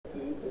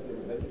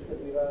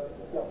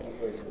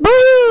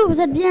vous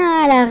êtes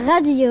bien à la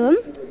radio.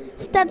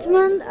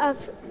 Statement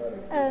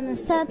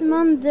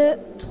 2,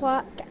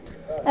 3,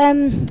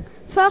 4.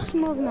 Force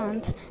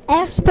movement.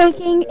 Air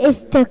speaking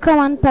is the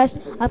command post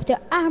of the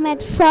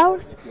Armed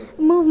Force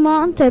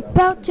movement, the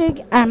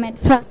Portuguese Armed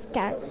Force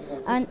car.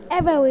 On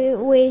every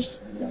wish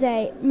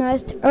they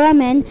must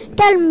remain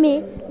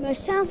calmly, but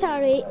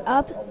sincerely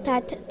hope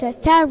that the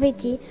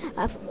safety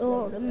of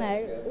all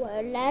may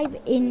live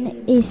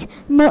in is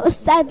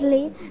most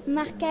sadly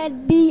marked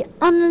by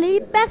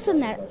only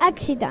personal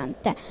accident.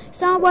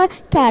 Someone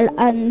call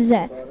on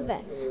the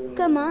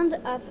command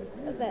of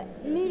the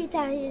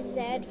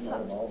militarized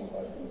force.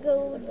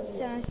 Good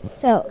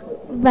so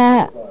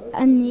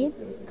any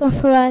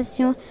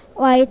configuration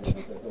with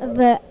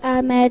the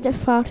armed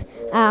force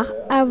are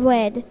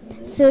avoid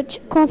such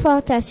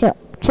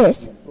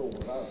confrontations.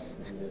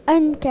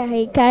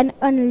 Inquiry can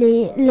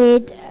only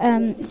lead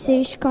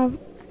such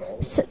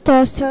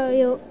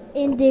to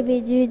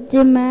individual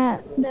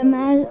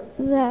damage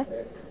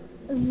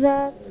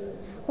that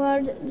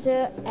world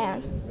the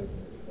air.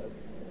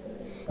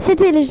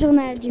 C'était le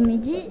journal du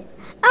midi.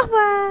 Au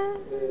revoir.